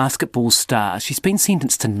American basketball star. She's been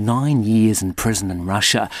sentenced to 9 years in prison in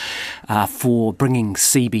Russia for bringing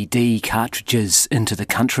CBD cartridges into the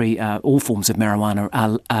country. All forms of marijuana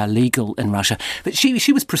are legal in Russia. But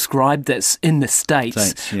she was prescribed this in the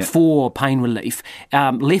States for pain relief,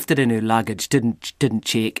 left it in her luggage, didn't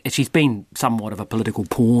check. She's been somewhat of a political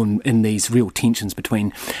pawn in these real tensions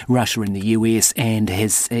between Russia and the US, and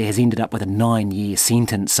has ended up with a 9-year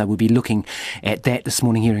sentence. So we'll be looking at that this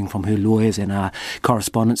morning, hearing from her lawyers and our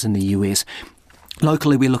correspondents in the US.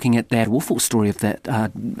 Locally, we're looking at that awful story of that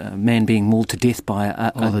man being mauled to death by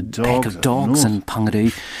a pack of dogs in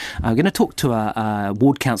Pangaru. We're going to talk to a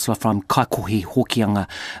ward councillor from Kaikohe Hokianga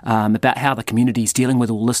about how the community is dealing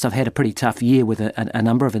with all this stuff. Had a pretty tough year with a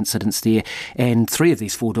number of incidents there, and 3 of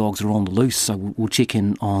these 4 dogs are on the loose, so we'll check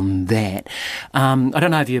in on that. I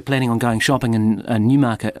don't know if you're planning on going shopping in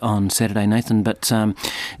Newmarket on Saturday, Nathan, but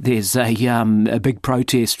there's a big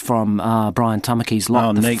protest from Brian Tamaki's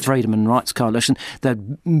lot, the Freedom and Rights Coalition. The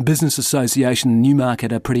Business Association in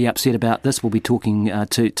Newmarket are pretty upset about this. We'll be talking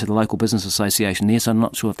to the local business association there, so I'm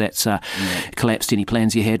not sure if that's collapsed any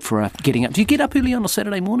plans you had for getting up. Do you get up early on a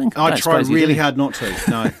Saturday morning? I try really hard not to,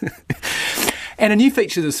 no. And a new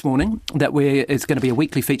feature this morning that is going to be a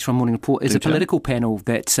weekly feature on Morning Report is a political panel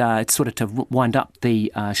that's sort of to wind up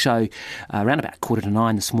the show around about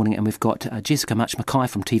 8:45 this morning. And we've got Jessica Much-Mackay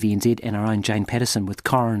from TVNZ and our own Jane Patterson with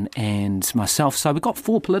Corin and myself. So we've got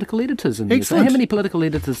 4 political editors in there. So how many political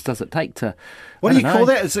editors does it take to... What do you call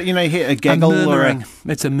that? Is it, you hear a gaggle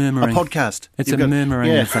It's a murmuring. A podcast. It's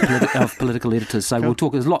murmuring of political editors. So we'll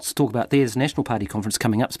talk. There's lots to talk about. There's a National Party conference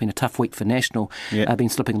coming up. It's been a tough week for National. Been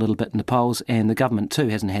slipping a little bit in the polls, and the government too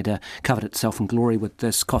hasn't had covered itself in glory with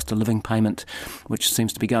this cost of living payment, which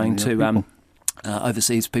seems to be going to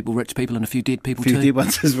overseas people, rich people, and a few dead people too. A few dead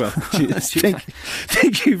ones as well.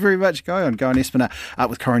 Thank you very much, Guyon Espiner,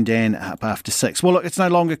 with Corin Dan up after 6. Well, look, it's no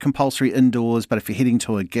longer compulsory indoors, but if you're heading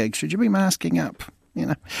to a gig, should you be masking up?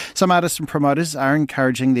 Some artists and promoters are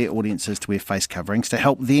encouraging their audiences to wear face coverings to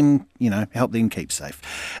help them keep safe.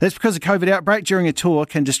 That's because a COVID outbreak during a tour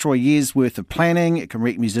can destroy years' worth of planning. It can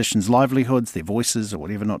wreak musicians' livelihoods, their voices, or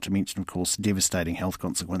whatever, not to mention, of course, devastating health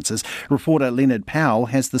consequences. Reporter Leonard Powell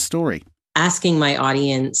has the story. Asking my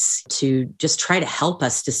audience to just try to help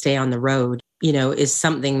us to stay on the road, is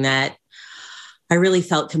something that I really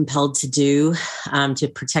felt compelled to do, to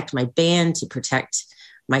protect my band, to protect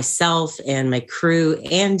myself and my crew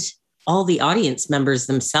and all the audience members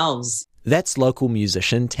themselves. That's local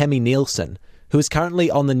musician Tammy Nielsen, who is currently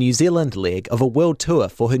on the New Zealand leg of a world tour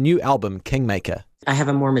for her new album, Kingmaker. I have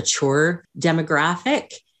a more mature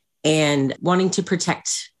demographic, and wanting to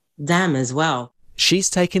protect them as well. She's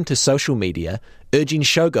taken to social media, urging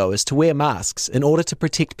showgoers to wear masks in order to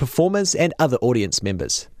protect performers and other audience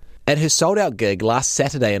members. At her sold-out gig last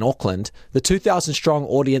Saturday in Auckland, the 2,000-strong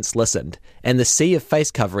audience listened, and the sea of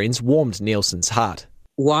face coverings warmed Nielsen's heart.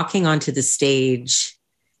 Walking onto the stage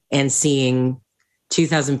and seeing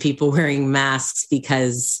 2,000 people wearing masks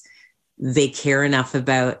because they care enough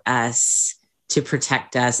about us to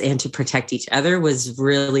protect us and to protect each other was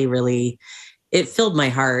really, really, it filled my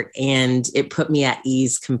heart and it put me at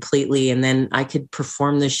ease completely. And then I could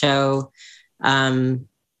perform the show,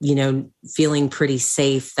 feeling pretty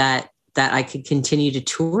safe that I could continue to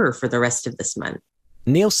tour for the rest of this month.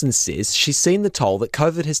 Nielsen says she's seen the toll that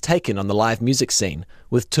COVID has taken on the live music scene,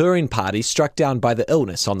 with touring parties struck down by the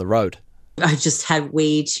illness on the road. I just had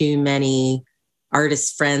way too many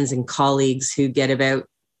artist friends and colleagues who get about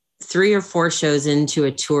 3 or 4 shows into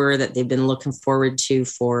a tour that they've been looking forward to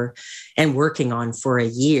for and working on for a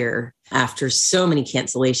year after so many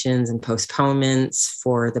cancellations and postponements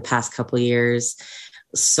for the past couple of years.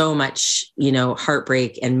 So much,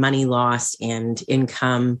 heartbreak and money lost and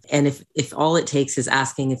income. And if all it takes is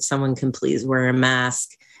asking if someone can please wear a mask,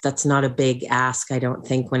 that's not a big ask, I don't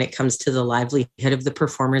think, when it comes to the livelihood of the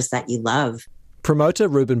performers that you love. Promoter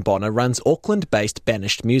Ruben Bonner runs Auckland-based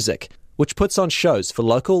Banished Music, which puts on shows for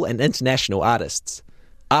local and international artists.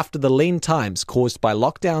 After the lean times caused by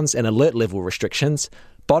lockdowns and alert level restrictions,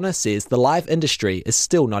 Bonner says the live industry is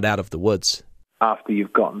still not out of the woods. After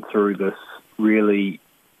you've gotten through this really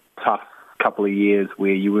tough couple of years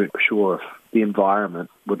where you weren't sure if the environment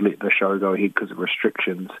would let the show go ahead because of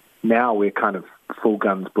restrictions, now we're kind of full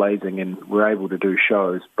guns blazing and we're able to do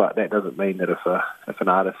shows, but that doesn't mean that if an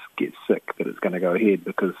artist gets sick that it's going to go ahead,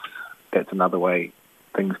 because that's another way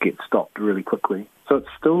things get stopped really quickly. So it's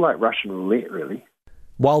still like Russian roulette, really.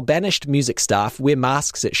 While Banished Music staff wear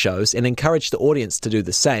masks at shows and encourage the audience to do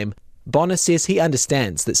the same, Bonner says he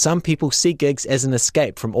understands that some people see gigs as an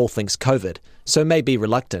escape from all things COVID, so may be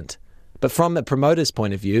reluctant. But from a promoter's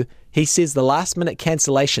point of view, he says the last-minute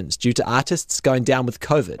cancellations due to artists going down with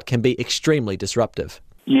COVID can be extremely disruptive.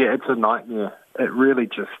 Yeah, it's a nightmare. It really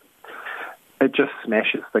just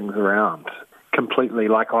smashes things around completely,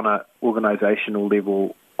 like on an organisational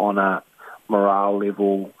level, on a morale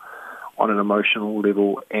level, on an emotional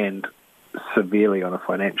level, and severely on a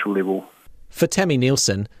financial level. For Tammy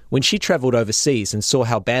Nielsen, when she travelled overseas and saw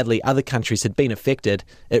how badly other countries had been affected,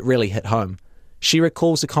 it really hit home. She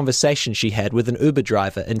recalls a conversation she had with an Uber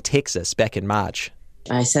driver in Texas back in March.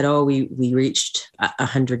 I said, we reached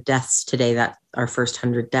 100 deaths today, that our first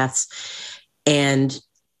 100 deaths. And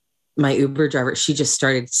my Uber driver, she just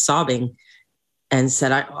started sobbing and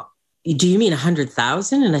said, do you mean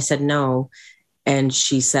 100,000? And I said, no. And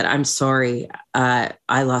she said, I'm sorry, I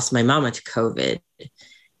lost my mama to COVID.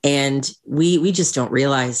 And we just don't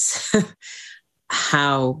realize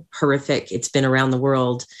how horrific it's been around the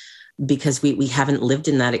world because we haven't lived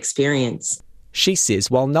in that experience. She says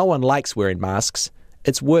while no one likes wearing masks,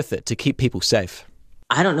 it's worth it to keep people safe.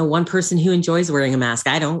 I don't know one person who enjoys wearing a mask.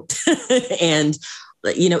 I don't. And,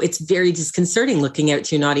 it's very disconcerting looking out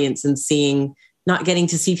to an audience and not getting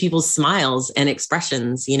to see people's smiles and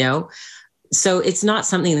expressions, So it's not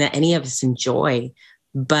something that any of us enjoy,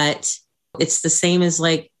 but it's the same as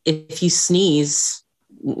like if you sneeze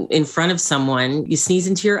in front of someone, you sneeze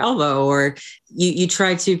into your elbow or you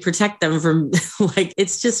try to protect them from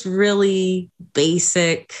it's just really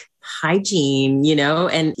basic hygiene,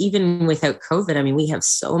 and even without COVID, we have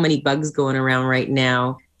so many bugs going around right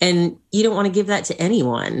now and you don't want to give that to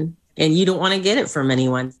anyone and you don't want to get it from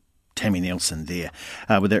anyone. Tammy Nielsen there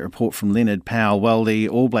with that report from Leonard Powell. Well, the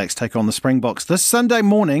All Blacks take on the Springboks this Sunday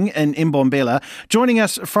morning in Mbombela. Joining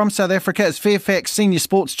us from South Africa is Fairfax senior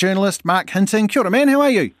sports journalist Mark Hinton. Kia ora, man, how are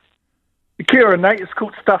you? Kia ora, Nate. It's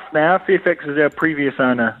called Stuff now. Fairfax is our previous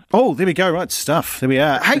owner. Oh, there we go. Right, Stuff. There we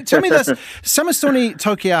are. Hey, tell me this. Samisoni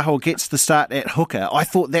Taukei'aho gets the start at hooker. I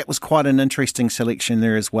thought that was quite an interesting selection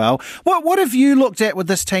there as well. What have you looked at with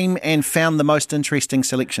this team and found the most interesting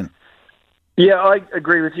selection? Yeah, I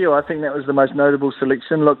agree with you. I think that was the most notable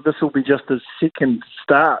selection. Look, this will be just his second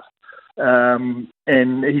start. And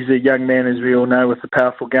he's a young man, as we all know, with a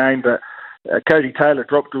powerful game. But Cody Taylor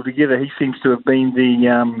dropped altogether. He seems to have been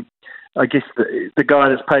the guy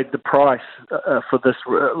that's paid the price for this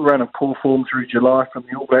run of poor form through July from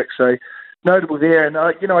the All Blacks. So notable there. And,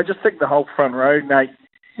 I just think the whole front row, Nate,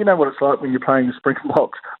 you know what it's like when you're playing the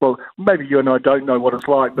Springboks. Well, maybe you and I don't know what it's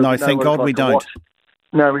like. But no, thank God we don't.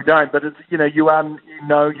 No, we don't. But it's, you're going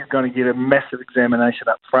to get a massive examination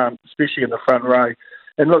up front, especially in the front row.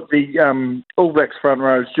 And look, the All Blacks front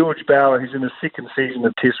row is George Bower, who's in his second season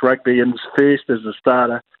of Test rugby and his first as a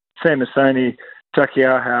starter. Samisoni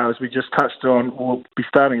Takiaho, as we just touched on, will be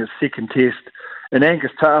starting his second test. And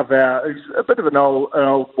Angus Ta'avao, who's a bit of an old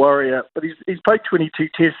warrior, but he's played 22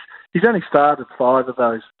 tests. He's only started 5 of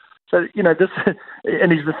those. So, this,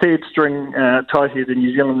 and he's the third string tight head in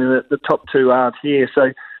New Zealand, and the top 2 aren't here.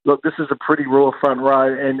 So, look, this is a pretty raw front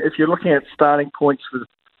row. And if you're looking at starting points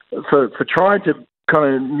for trying to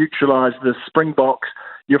kind of neutralise the Springboks,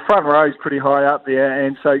 your front row is pretty high up there.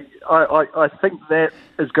 And so I think that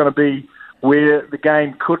is going to be where the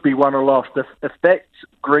game could be won or lost. If that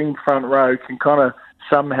green front row can kind of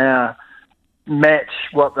somehow match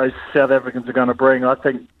what those South Africans are going to bring, I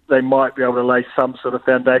think they might be able to lay some sort of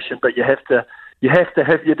foundation. But you have to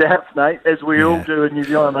have your doubts, Nate, as we all do in New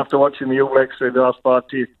Zealand after watching the All Blacks through the last 5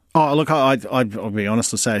 years. Oh, look, I'll be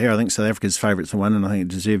honest and say it here. I think South Africa's favourites to win, and I think it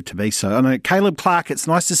deserved to be so. I know Caleb Clark, it's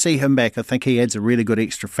nice to see him back. I think he adds a really good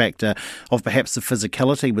extra factor of perhaps the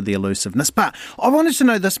physicality with the elusiveness. But I wanted to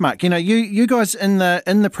know this, Mark. You guys in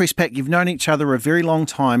the press pack, you've known each other a very long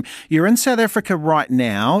time. You're in South Africa right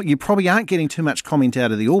now. You probably aren't getting too much comment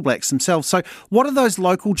out of the All Blacks themselves. So what are those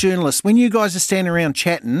local journalists, when you guys are standing around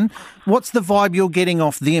chatting, what's the vibe you're getting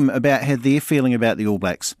off them about how they're feeling about the All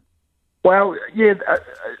Blacks? Well, yeah,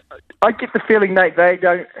 I get the feeling, Nate,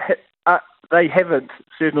 they haven't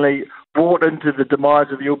certainly bought into the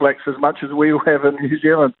demise of the All Blacks as much as we all have in New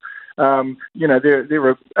Zealand.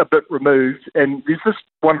 They're a bit removed, and there's this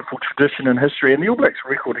wonderful tradition and history, and the All Blacks'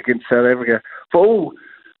 record against South Africa, for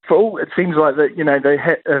all, it seems like that they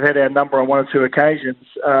have had our number on 1 or 2 occasions.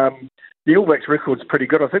 The All Blacks' record's pretty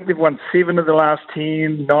good. I think they've won 7 of the last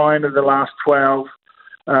 10, 9 of the last 12.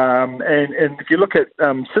 And if you look at,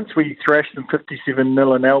 since we thrashed them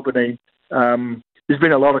 57-0 in Albany, there's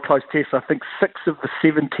been a lot of close tests. I think 6 of the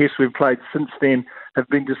 7 tests we've played since then have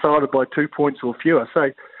been decided by 2 points or fewer.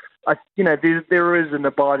 So, there is an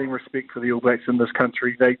abiding respect for the All Blacks in this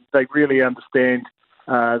country. They really understand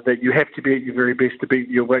that you have to be at your very best to beat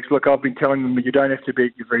the All Blacks. Look, I've been telling them that you don't have to be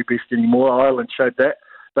at your very best anymore. Ireland showed that.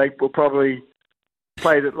 They will probably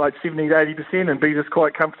play it at like 70-80% and beat us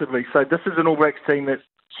quite comfortably. So this is an All Blacks team that's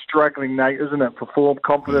struggling, Nate, isn't it? For form,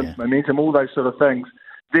 confidence, momentum, all those sort of things.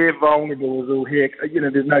 They're vulnerable as all heck.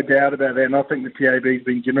 There's no doubt about that. And I think the TAB's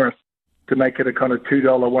been generous to make it a kind of $2,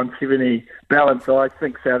 $1.70 balance. I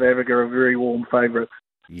think South Africa are very warm favourites,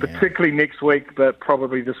 particularly next week, but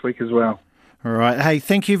probably this week as well. All right. Hey,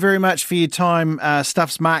 thank you very much for your time.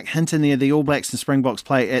 Stuff's Mark Hinton there. The All Blacks and Springboks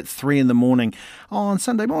play at 3 a.m. on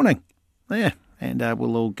Sunday morning. Yeah. And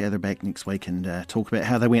we'll all gather back next week and talk about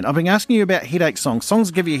how they went. I've been asking you about headache songs. Songs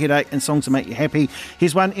that give you a headache and songs that make you happy.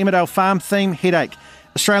 Here's one. Emmerdale Farm theme, Headache.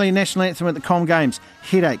 Australian National Anthem at the Com Games,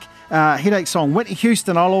 Headache. Headache song, Whitney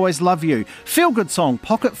Houston, I'll Always Love You. Feel good song,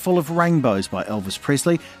 Pocket Full of Rainbows by Elvis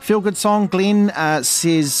Presley. Feel good song, Glenn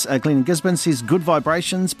Gisbin says Good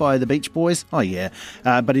Vibrations by the Beach Boys. Oh yeah,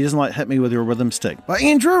 but he doesn't like Hit Me With Your Rhythm Stick by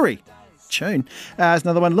Ian Drury. Tune. There's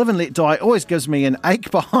another one, Live and Let Die, always gives me an ache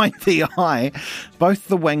behind the eye. Both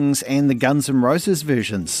the Wings and the Guns N' Roses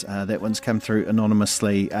versions. That one's come through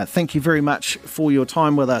anonymously. Thank you very much for your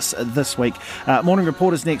time with us this week. Morning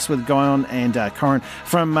Reporters next with Guyon and Corin.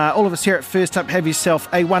 From all of us here at First Up, have yourself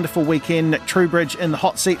a wonderful weekend. True Bridge in the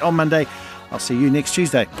hot seat on Monday. I'll see you next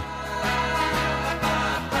Tuesday.